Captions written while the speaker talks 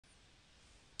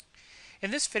In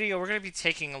this video, we're going to be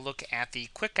taking a look at the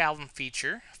Quick Album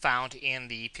feature found in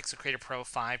the Pixel Creator Pro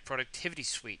 5 Productivity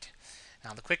Suite.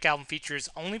 Now, the Quick Album feature is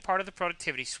only part of the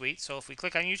Productivity Suite, so if we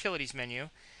click on Utilities menu,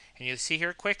 and you see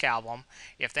here Quick Album,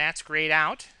 if that's grayed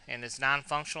out and it's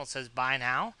non-functional, it says Buy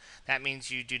Now, that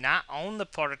means you do not own the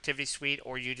Productivity Suite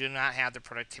or you do not have the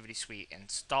Productivity Suite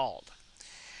installed.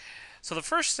 So the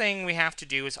first thing we have to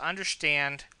do is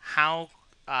understand how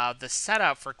the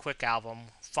setup for Quick Album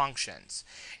functions.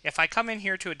 If I come in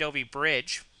here to Adobe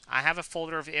Bridge, I have a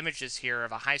folder of images here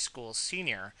of a high school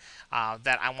senior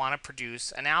that I want to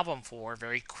produce an album for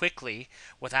very quickly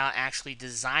without actually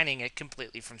designing it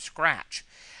completely from scratch.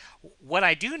 What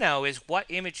I do know is what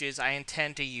images I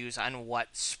intend to use on what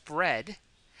spread.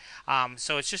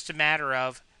 So it's just a matter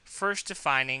of first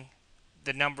defining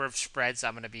the number of spreads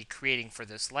I'm going to be creating for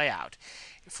this layout.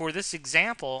 For this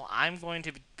example, I'm going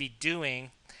to be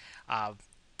doing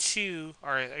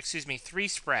three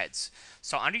spreads.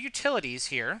 So under Utilities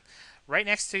here, right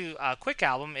next to Quick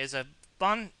Album is a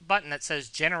button that says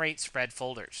Generate Spread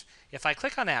Folders. If I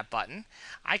click on that button,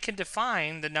 I can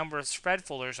define the number of spread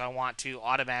folders I want to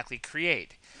automatically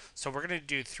create. So we're going to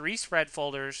do 3 spread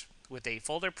folders with a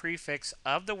folder prefix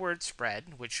of the word spread,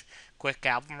 which Quick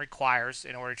Album requires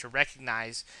in order to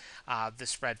recognize the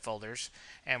spread folders.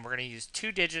 And we're going to use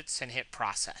 2 digits and hit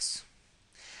process.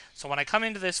 So when I come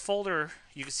into this folder,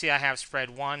 you can see I have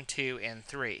spread 1, 2, and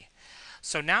 3.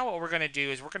 So now what we're going to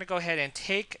do is we're going to go ahead and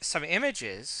take some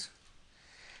images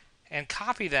and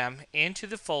copy them into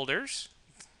the folders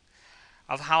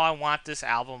of how I want this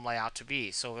album layout to be.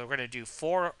 So we're going to do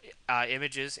 4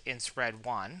 images in spread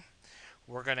 1.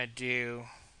 We're going to do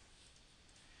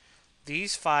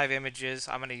these 5 images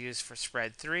I'm going to use for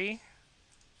spread 3.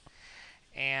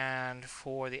 And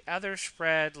for the other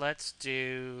spread, let's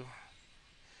do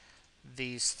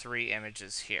these 3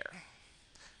 images here.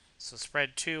 So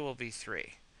spread 2 will be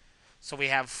 3. So we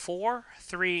have 4,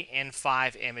 3, and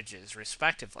 5 images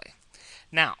respectively.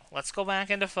 Now, let's go back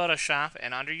into Photoshop,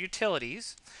 and under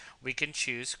Utilities, we can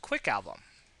choose Quick Album.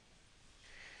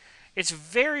 It's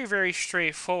very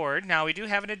straightforward. Now, we do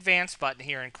have an advanced button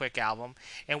here in Quick Album,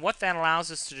 and what that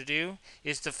allows us to do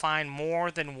is to find more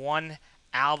than one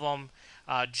album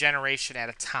generation at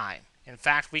a time. In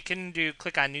fact, we can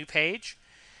click on New Page,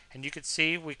 and you can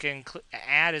see we can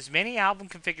add as many album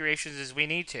configurations as we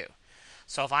need to.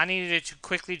 So if I needed to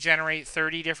quickly generate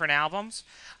 30 different albums,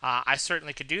 I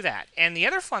certainly could do that. And the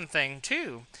other fun thing,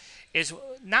 too, is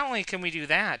not only can we do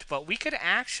that, but we could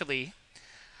actually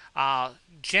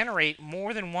generate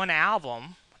more than one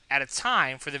album at a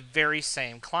time for the very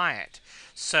same client.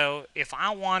 So if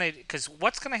I wanted, because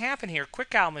what's going to happen here,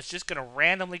 Quick Album is just going to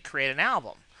randomly create an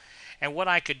album. And what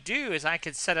I could do is I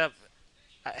could set up,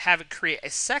 have it create a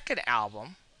second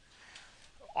album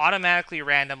automatically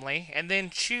randomly, and then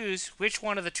choose which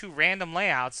one of the 2 random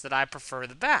layouts that I prefer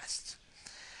the best.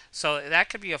 So that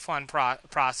could be a fun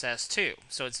process too.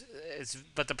 So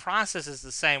but the process is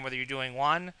the same whether you're doing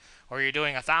 1 or you're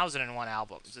doing 1,001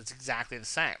 albums. It's exactly the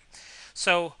same.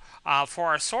 So for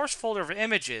our source folder of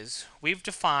images, we've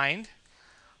defined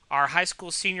our high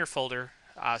school senior folder,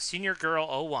 Senior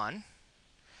Girl 01.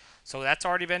 So that's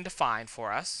already been defined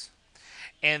for us.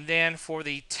 And then for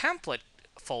the template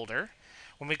folder,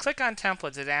 when we click on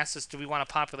templates, it asks us, do we want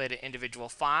to populate an individual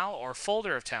file or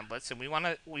folder of templates? And we want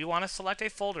to select a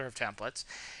folder of templates.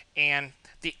 And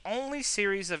the only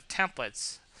series of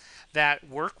templates that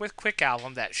work with Quick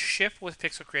Album that ship with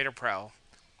Pixel Creator Pro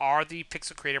are the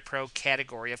Pixel Creator Pro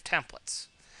category of templates.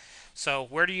 So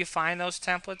where do you find those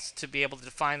templates to be able to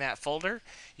define that folder?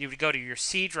 You would go to your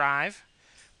C drive,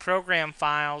 Program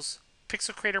Files,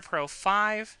 Pixel Creator Pro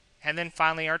 5, and then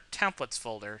finally our templates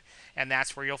folder, and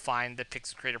that's where you'll find the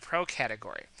Pixel Creator Pro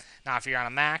category. Now if you're on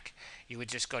a Mac, you would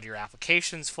just go to your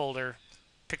applications folder,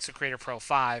 Pixel Creator Pro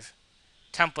 5,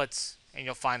 templates, and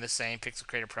you'll find the same Pixel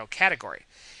Creator Pro category.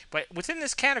 But within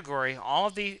this category, all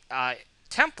of the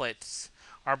templates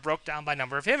are broke down by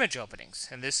number of image openings,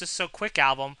 and this is so Quick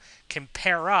Album can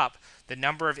pair up the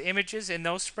number of images in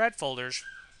those spread folders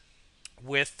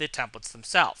with the templates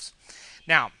themselves.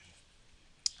 Now,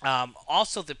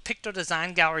 also the Picto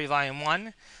Design Gallery Volume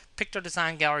 1, Picto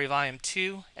Design Gallery Volume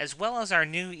 2, as well as our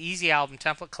new Easy Album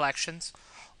template collections,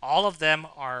 all of them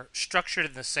are structured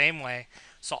in the same way,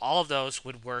 so all of those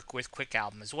would work with Quick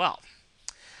Album as well.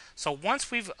 So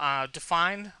once we've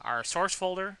defined our source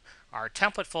folder, our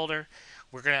template folder,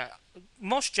 we're going to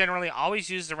most generally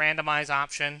always use the randomize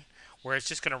option, where it's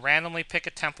just going to randomly pick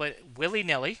a template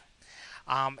willy-nilly.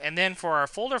 And then for our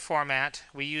folder format,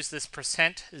 we use this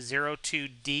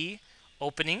 %02D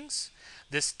openings.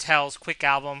 This tells Quick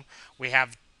Album we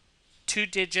have 2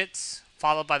 digits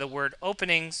followed by the word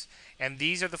openings, and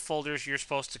these are the folders you're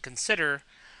supposed to consider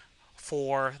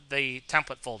for the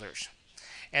template folders.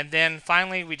 And then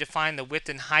finally, we define the width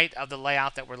and height of the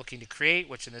layout that we're looking to create,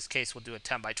 which in this case we'll do a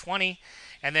 10 by 20,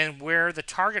 and then where the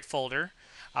target folder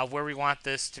where we want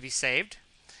this to be saved.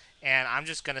 And I'm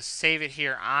just going to save it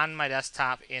here on my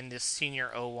desktop in this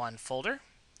Senior 01 folder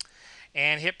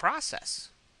and hit process.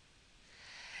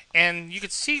 And you can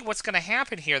see what's going to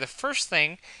happen here. The first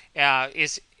thing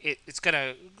is it's going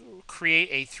to create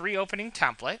a 3 opening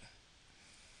template.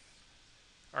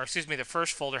 Or excuse me, the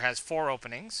first folder has 4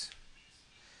 openings.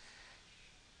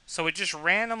 So it just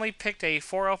randomly picked a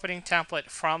 4 opening template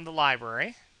from the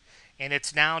library, and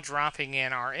it's now dropping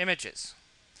in our images.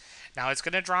 Now it's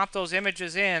going to drop those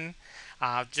images in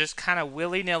just kind of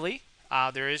willy-nilly.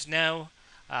 There is no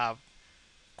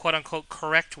quote-unquote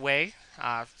correct way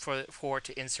for it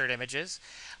to insert images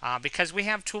because we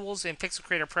have tools in Pixel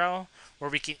Creator Pro where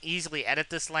we can easily edit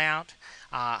this layout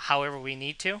however we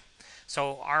need to.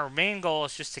 So our main goal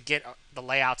is just to get the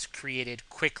layouts created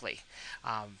quickly.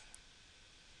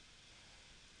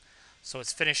 So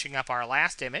it's finishing up our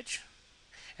last image.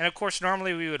 And of course,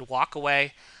 normally we would walk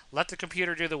away, let the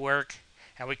computer do the work,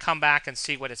 and we come back and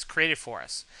see what it's created for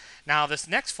us. Now, this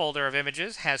next folder of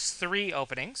images has 3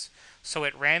 openings, so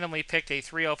it randomly picked a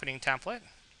 3 opening template,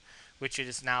 which it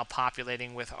is now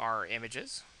populating with our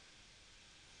images.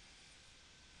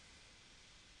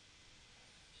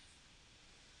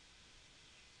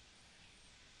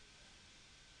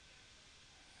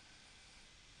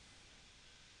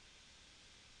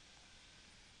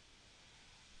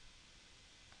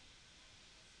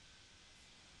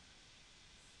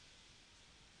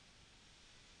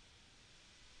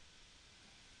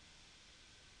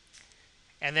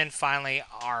 And then finally,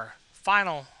 our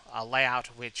final layout,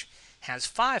 which has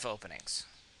 5 openings.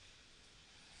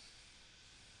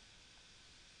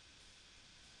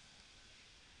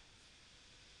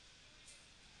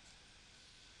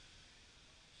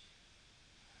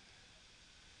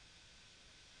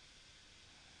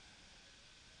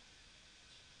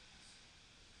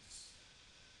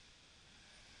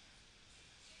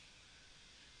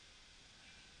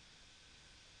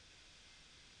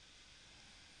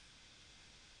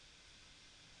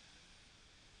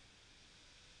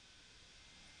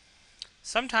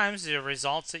 Sometimes the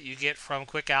results that you get from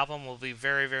Quick Album will be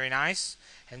very, very nice,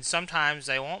 and sometimes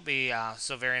they won't be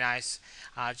so very nice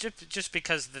just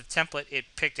because the template it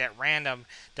picked at random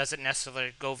doesn't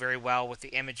necessarily go very well with the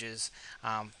images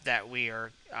that we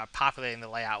are populating the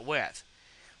layout with.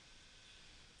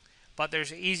 But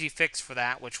there's an easy fix for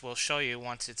that, which we'll show you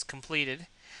once it's completed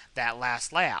that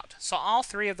last layout. So all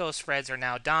 3 of those spreads are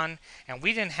now done, and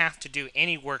we didn't have to do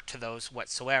any work to those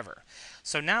whatsoever.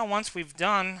 So now once we've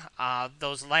done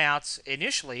those layouts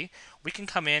initially, we can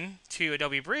come in to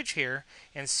Adobe Bridge here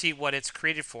and see what it's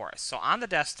created for us. So on the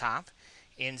desktop,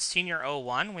 in Senior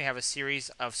 01, we have a series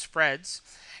of spreads,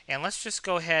 and let's just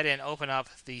go ahead and open up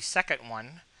the second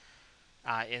one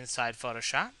inside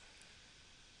Photoshop.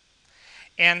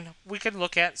 And we could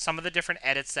look at some of the different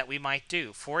edits that we might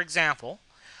do. For example,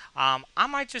 I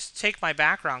might just take my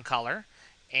background color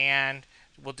and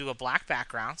we'll do a black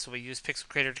background. So we use Pixel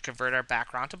Creator to convert our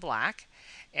background to black.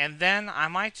 And then I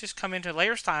might just come into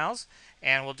Layer Styles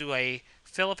and we'll do a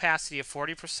fill opacity of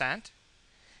 40%. And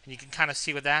you can kind of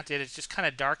see what that did. It just kind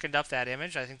of darkened up that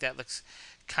image. I think that looks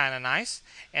kind of nice.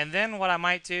 And then what I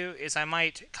might do is I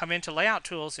might come into Layout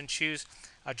Tools and choose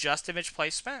Adjust Image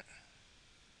Placement.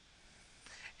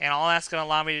 And all that's going to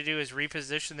allow me to do is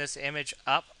reposition this image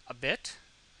up a bit,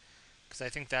 because I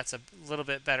think that's a little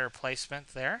bit better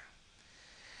placement there.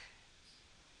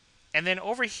 And then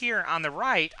over here on the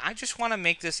right, I just want to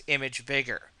make this image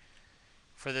bigger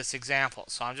for this example.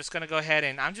 So I'm just going to go ahead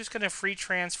and I'm just going to free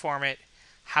transform it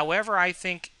however I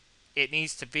think it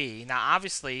needs to be. Now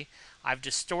obviously I've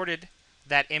distorted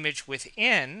that image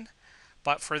within,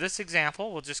 but for this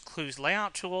example we'll just choose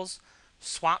Layout Tools,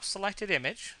 Swap Selected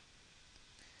Image,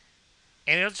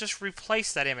 and it'll just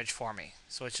replace that image for me.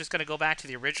 So it's just going to go back to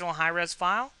the original high-res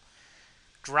file,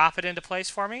 drop it into place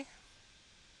for me,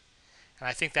 and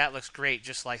I think that looks great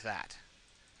just like that.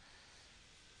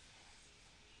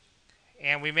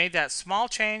 And we made that small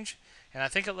change, and I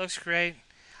think it looks great,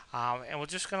 and we're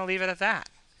just going to leave it at that.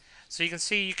 So you can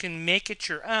see you can make it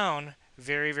your own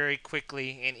very, very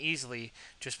quickly and easily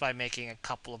just by making a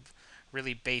couple of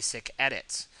really basic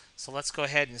edits. So let's go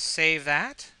ahead and save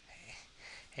that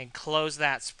and close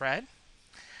that spread.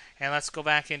 And let's go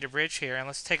back into Bridge here and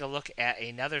let's take a look at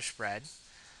another spread.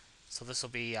 So this will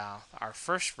be our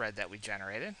first spread that we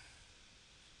generated.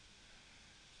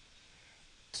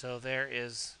 So there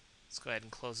is, let's go ahead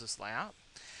and close this layout.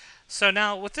 So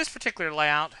now with this particular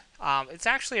layout, it's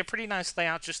actually a pretty nice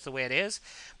layout just the way it is.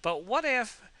 But what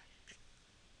if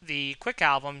the Quick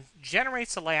Album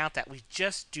generates a layout that we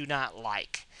just do not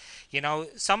like? You know,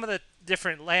 some of the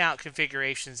different layout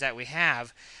configurations that we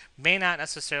have may not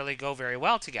necessarily go very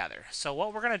well together. So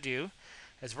what we're going to do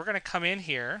is we're going to come in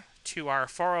here to our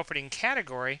for opening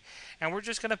category, and we're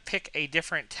just going to pick a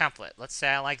different template. Let's say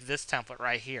I like this template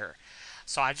right here.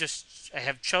 So I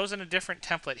have chosen a different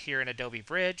template here in Adobe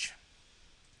Bridge,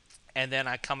 and then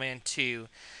I come into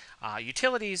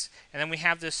utilities, and then we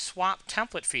have this swap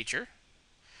template feature,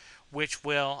 which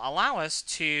will allow us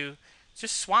to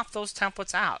just swap those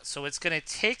templates out. So it's going to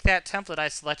take that template I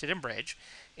selected in Bridge,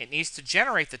 it needs to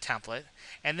generate the template,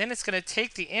 and then it's going to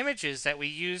take the images that we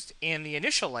used in the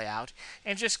initial layout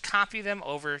and just copy them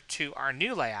over to our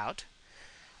new layout.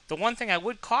 The one thing I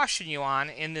would caution you on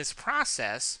in this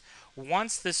process,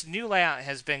 once this new layout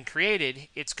has been created,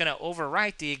 it's going to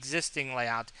overwrite the existing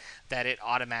layout that it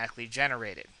automatically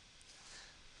generated.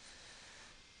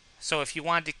 So if you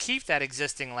wanted to keep that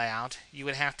existing layout, you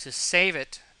would have to save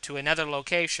it to another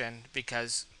location,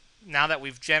 because now that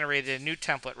we've generated a new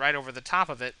template right over the top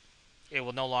of it, it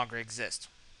will no longer exist.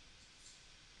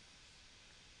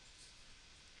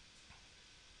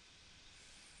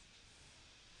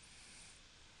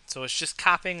 So it's just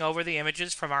copying over the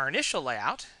images from our initial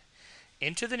layout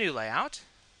into the new layout.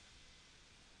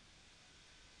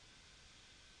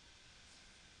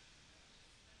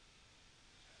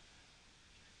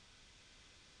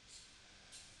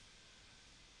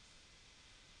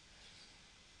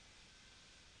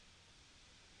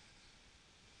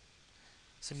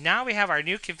 So now we have our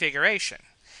new configuration,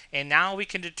 and now we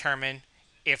can determine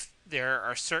if there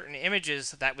are certain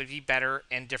images that would be better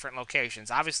in different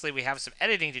locations. Obviously, we have some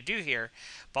editing to do here,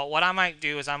 but what I might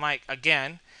do is I might,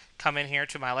 again, come in here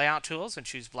to my layout tools and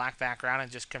choose black background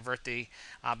and just convert the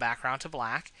background to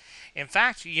black. In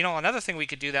fact, you know, another thing we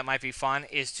could do that might be fun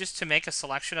is just to make a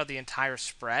selection of the entire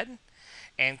spread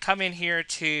and come in here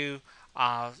to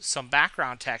some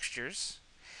background textures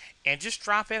and just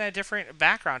drop in a different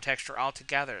background texture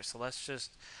altogether. So let's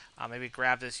just maybe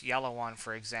grab this yellow one,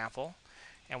 for example,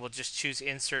 and we'll just choose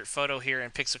Insert Photo here in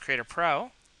Pixel Creator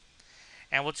Pro,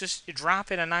 and we'll just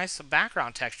drop in a nice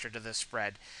background texture to this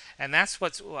spread. And that's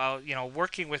what's you know,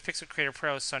 working with Pixel Creator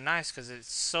Pro is so nice, because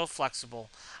it's so flexible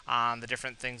on the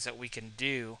different things that we can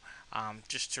do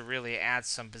just to really add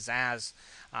some pizzazz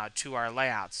to our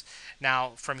layouts.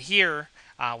 Now from here,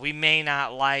 we may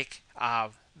not like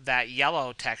that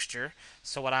yellow texture,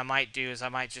 so what I might do is I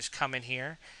might just come in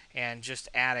here and just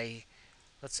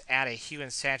let's add a hue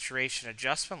and saturation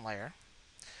adjustment layer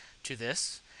to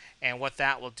this, and what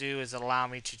that will do is allow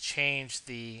me to change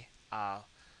the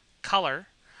color.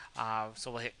 So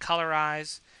we'll hit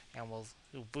colorize, and we'll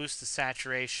boost the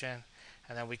saturation,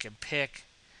 and then we can pick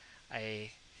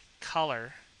a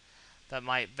color that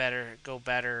might go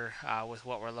better with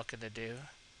what we're looking to do.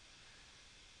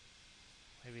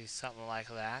 Maybe something like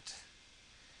that,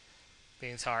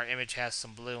 being so our image has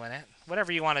some blue in it.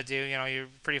 Whatever you want to do, you know, you're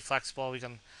pretty flexible. We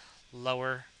can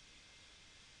lower,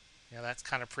 you know, that's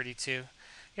kind of pretty too.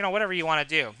 You know, whatever you want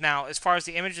to do. Now, as far as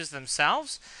the images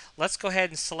themselves, let's go ahead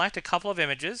and select a couple of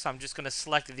images. I'm just going to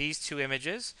select these two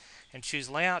images and choose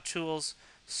Layout Tools,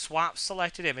 Swap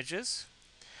Selected Images.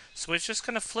 So it's just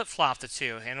going to flip-flop the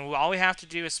two, and all we have to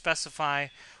do is specify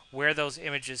where those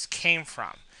images came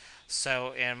from.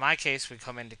 So in my case, we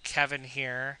come into Kevin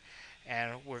here,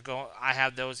 and I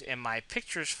have those in my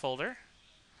Pictures folder,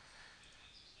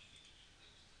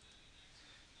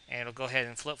 and it'll go ahead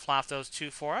and flip-flop those two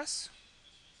for us.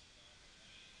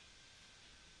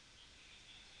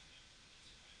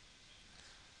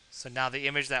 So now the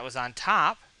image that was on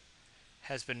top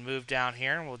has been moved down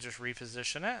here, and we'll just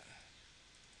reposition it.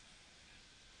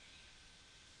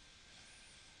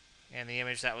 And the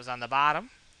image that was on the bottom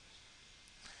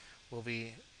will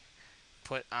be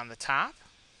put on the top.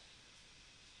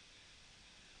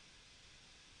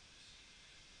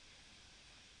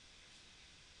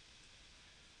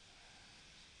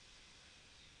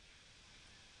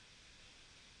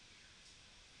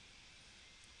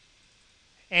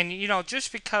 And you know,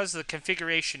 just because the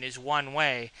configuration is one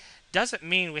way doesn't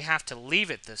mean we have to leave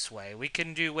it this way. We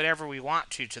can do whatever we want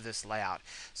to this layout.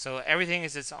 So everything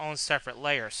is its own separate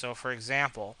layer. So for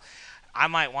example, I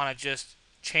might want to just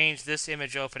change this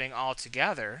image opening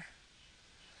altogether.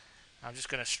 I'm just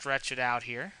going to stretch it out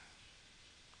here.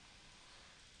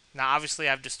 Now obviously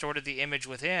I've distorted the image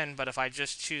within, but if I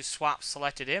just choose Swap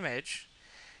Selected Image,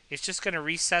 it's just going to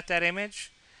reset that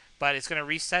image, but it's going to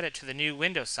reset it to the new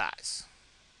window size.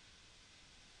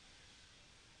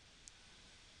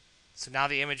 So now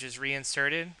the image is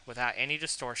reinserted without any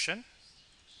distortion.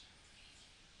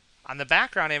 On the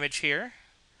background image here,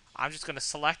 I'm just going to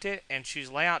select it and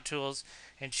choose Layout Tools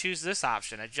and choose this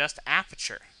option, Adjust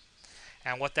Aperture.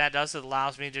 And what that does, it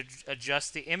allows me to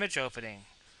adjust the image opening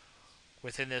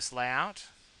within this layout.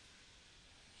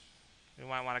 We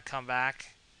might want to come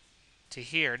back to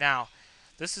here. Now,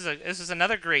 this is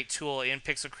another great tool in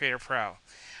Pixel Creator Pro.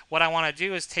 What I want to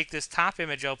do is take this top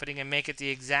image opening and make it the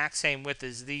exact same width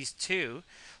as these two.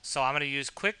 So I'm going to use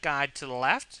Quick Guide to the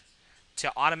left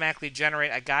to automatically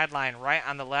generate a guideline right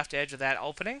on the left edge of that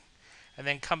opening, and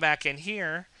then come back in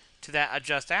here to that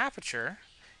Adjust Aperture.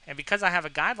 And because I have a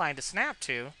guideline to snap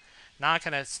to, now I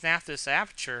can snap this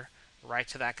aperture right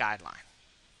to that guideline.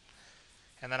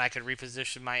 And then I could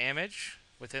reposition my image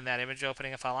within that image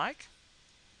opening if I like.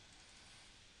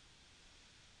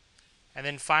 And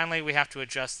then finally, we have to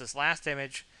adjust this last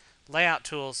image. Layout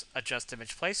Tools, Adjust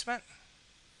Image Placement.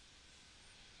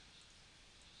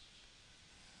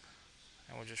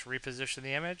 And we'll just reposition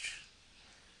the image.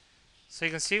 So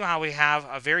you can see how we have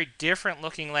a very different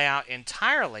looking layout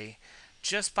entirely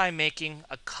just by making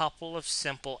a couple of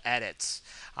simple edits.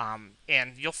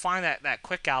 And you'll find that that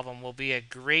Quick Album will be a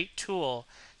great tool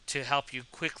to help you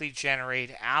quickly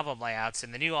generate album layouts.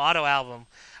 And the new Auto Album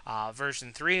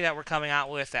version 3 that we're coming out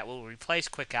with that will replace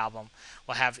Quick Album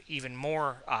will have even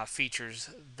more features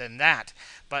than that.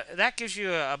 But that gives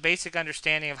you a basic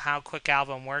understanding of how Quick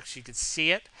Album works. You can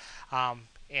see it. And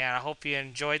I hope you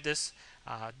enjoyed this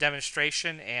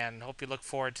demonstration, and hope you look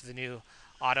forward to the new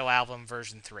Auto Album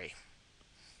version 3.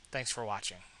 Thanks for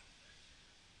watching.